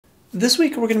This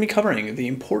week we're going to be covering the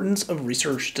importance of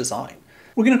research design.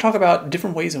 We're going to talk about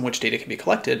different ways in which data can be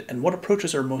collected and what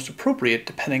approaches are most appropriate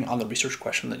depending on the research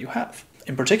question that you have.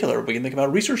 In particular, we can think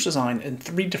about research design in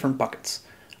three different buckets.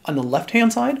 On the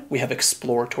left-hand side, we have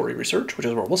exploratory research, which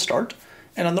is where we'll start.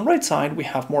 And on the right side, we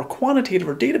have more quantitative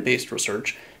or data-based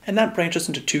research, and that branches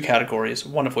into two categories,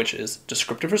 one of which is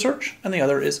descriptive research, and the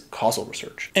other is causal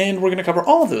research. And we're going to cover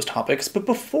all of those topics, but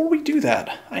before we do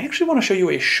that, I actually want to show you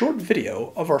a short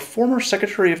video of our former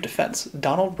Secretary of Defense,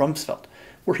 Donald Rumsfeld,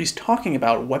 where he's talking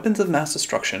about weapons of mass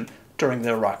destruction during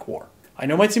the Iraq War. I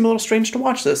know it might seem a little strange to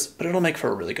watch this, but it'll make for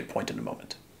a really good point in a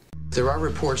moment. There are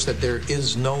reports that there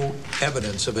is no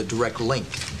evidence of a direct link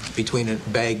between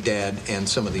Baghdad and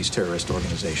some of these terrorist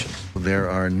organizations. There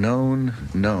are known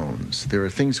knowns. There are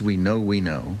things we know we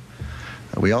know.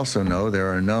 We also know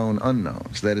there are known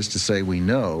unknowns. That is to say, we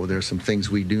know there are some things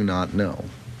we do not know.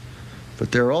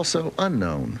 But there are also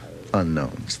unknown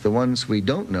unknowns. The ones we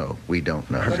don't know, we don't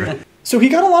know. So he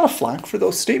got a lot of flack for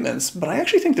those statements, but I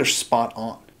actually think they're spot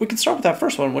on. We can start with that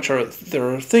first one, which are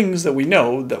there are things that we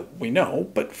know,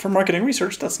 but for marketing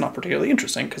research, that's not particularly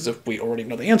interesting, because if we already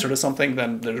know the answer to something,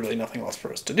 then there's really nothing else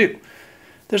for us to do.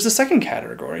 There's the second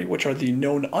category, which are the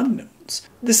known unknowns.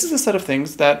 This is a set of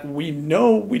things that we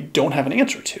know we don't have an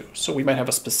answer to. So we might have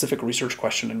a specific research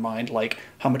question in mind, like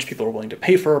how much people are willing to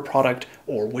pay for a product,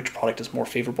 or which product is more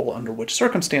favorable under which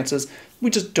circumstances. We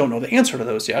just don't know the answer to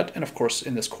those yet, and of course,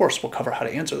 in this course, we'll cover how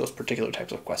to answer those particular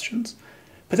types of questions.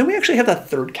 But then we actually have that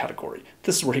third category.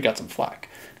 This is where he got some flack.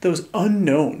 Those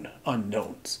unknown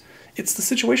unknowns. It's the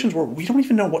situations where we don't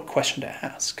even know what question to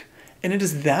ask. And it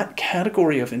is that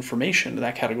category of information,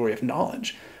 that category of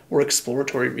knowledge, where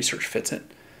exploratory research fits in.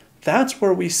 That's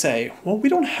where we say, well, we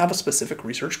don't have a specific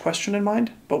research question in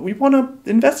mind, but we want to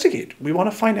investigate. We want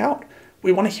to find out.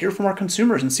 We want to hear from our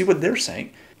consumers and see what they're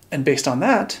saying. And based on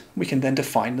that, we can then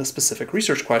define the specific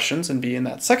research questions and be in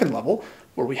that second level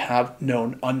where we have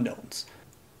known unknowns.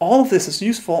 All of this is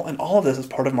useful, and all of this is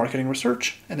part of marketing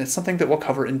research, and it's something that we'll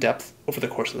cover in depth over the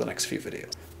course of the next few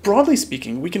videos. Broadly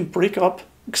speaking, we can break up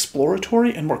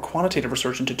exploratory and more quantitative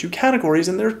research into two categories,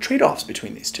 and there are trade-offs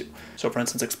between these two. So for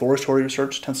instance, exploratory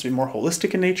research tends to be more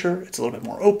holistic in nature, it's a little bit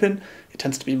more open, it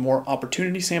tends to be more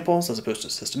opportunity samples as opposed to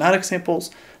systematic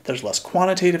samples, there's less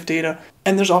quantitative data,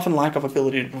 and there's often lack of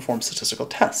ability to perform statistical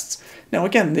tests. Now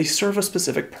again, they serve a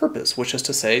specific purpose, which is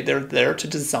to say they're there to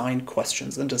design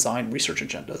questions and design research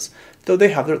agendas, though they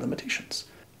have their limitations.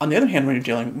 On the other hand, when you're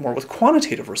dealing more with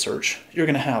quantitative research, you're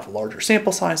going to have larger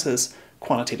sample sizes,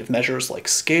 quantitative measures like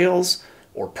scales,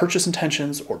 or purchase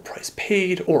intentions, or price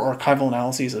paid, or archival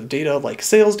analyses of data like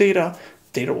sales data.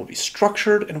 Data will be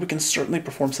structured, and we can certainly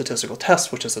perform statistical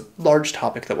tests, which is a large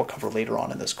topic that we'll cover later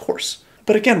on in this course.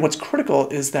 But again, what's critical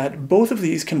is that both of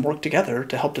these can work together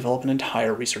to help develop an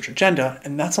entire research agenda,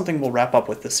 and that's something we'll wrap up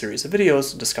with this series of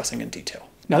videos discussing in detail.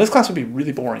 Now, this class would be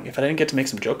really boring if I didn't get to make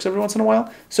some jokes every once in a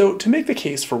while, so to make the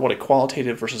case for what a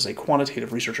qualitative versus a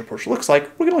quantitative research approach looks like,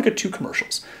 we're going to look at two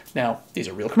commercials. Now, these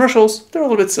are real commercials, they're a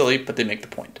little bit silly, but they make the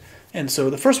point. And so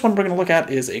the first one we're going to look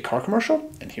at is a car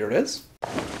commercial, and here it is.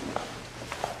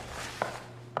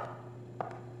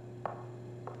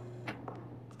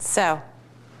 So,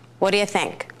 what do you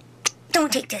think?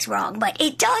 Don't take this wrong, but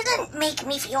it doesn't make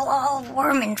me feel all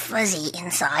warm and fuzzy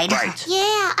inside. Right.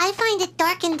 Yeah, I find it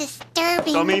dark and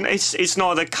disturbing. I mean, it's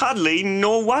neither cuddly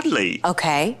nor wuddly.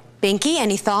 Okay. Binky,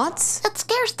 any thoughts? That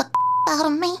scares the out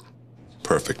of me.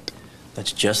 Perfect.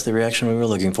 That's just the reaction we were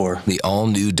looking for. The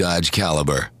all-new Dodge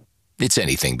Caliber. It's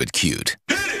anything but cute.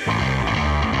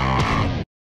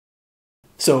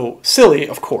 So, silly,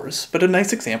 of course, but a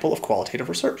nice example of qualitative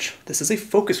research. This is a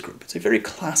focus group. It's a very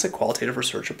classic qualitative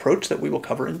research approach that we will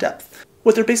cover in depth.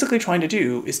 What they're basically trying to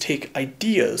do is take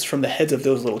ideas from the heads of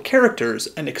those little characters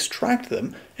and extract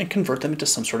them and convert them into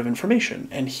some sort of information.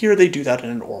 And here they do that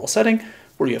in an oral setting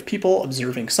where you have people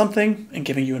observing something and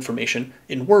giving you information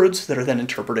in words that are then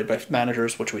interpreted by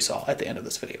managers, which we saw at the end of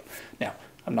this video. Now,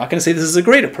 I'm not going to say this is a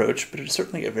great approach, but it is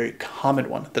certainly a very common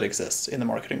one that exists in the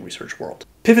marketing research world.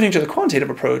 Pivoting to the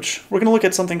quantitative approach, we're going to look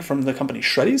at something from the company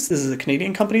Shreddies. This is a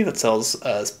Canadian company that sells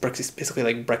basically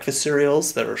like breakfast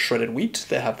cereals that are shredded wheat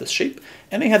that have this shape.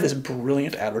 And they had this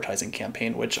brilliant advertising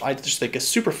campaign, which I just think is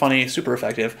super funny, super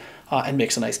effective, and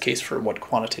makes a nice case for what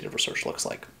quantitative research looks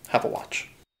like. Have a watch.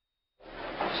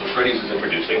 So Shreddies is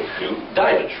introducing new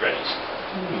Diamond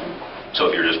Shreddies. So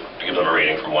if you're just to give them a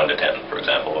rating from 1 to 10, for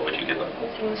example, what would you give them?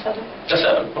 A 7. A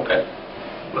 7, okay.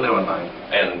 Well, they were 9.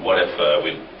 And what if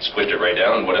we squished it right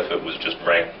down? What if it was just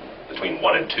ranked between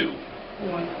 1 and 2?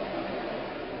 1.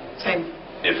 Same.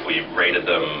 If we rated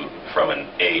them from an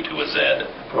A to a Z?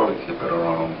 Probably keep it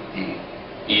around E.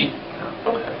 E?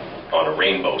 Yeah. Okay. on a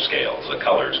rainbow scale, the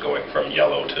colors going from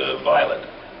yellow to violet.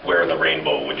 Where in the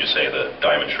rainbow would you say the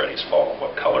diamond shreddies fall?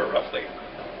 What color, roughly?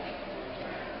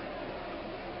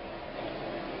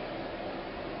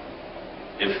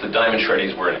 If the diamond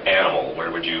shreddies were an animal,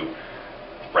 where would you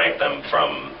rank them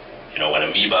from, you know, an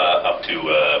amoeba up to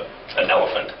an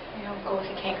elephant? I'll go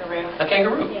with a kangaroo. A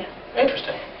kangaroo? Yeah.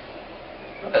 Interesting.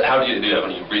 How do you have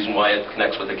any reason why it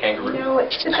connects with a kangaroo? No,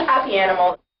 it's just a happy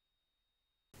animal.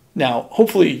 Now,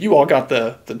 hopefully you all got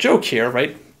the joke here,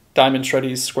 right? Diamond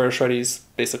shreddies, square shreddies,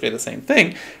 basically the same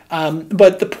thing.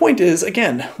 But the point is,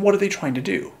 again, what are they trying to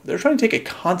do? They're trying to take a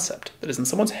concept that is in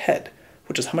someone's head,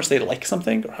 which is how much they like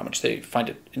something, or how much they find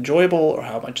it enjoyable, or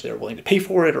how much they're willing to pay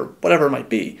for it, or whatever it might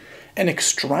be, and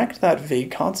extract that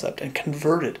vague concept and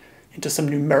convert it into some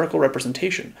numerical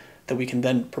representation that we can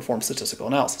then perform statistical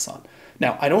analysis on.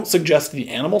 Now, I don't suggest the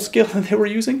animal scale that they were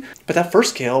using, but that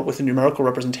first scale with a numerical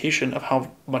representation of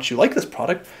how much you like this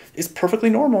product is perfectly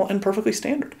normal and perfectly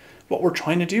standard. What we're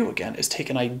trying to do, again, is take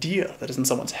an idea that is in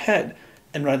someone's head,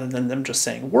 and rather than them just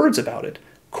saying words about it,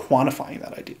 quantifying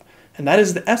that idea. And that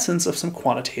is the essence of some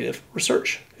quantitative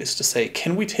research, is to say,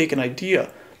 can we take an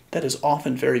idea that is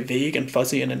often very vague and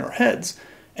fuzzy and in our heads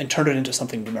and turn it into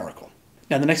something numerical?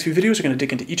 Now, in the next few videos, we're going to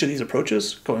dig into each of these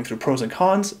approaches, going through pros and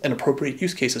cons and appropriate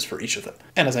use cases for each of them.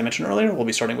 And as I mentioned earlier, we'll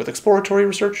be starting with exploratory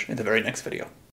research in the very next video.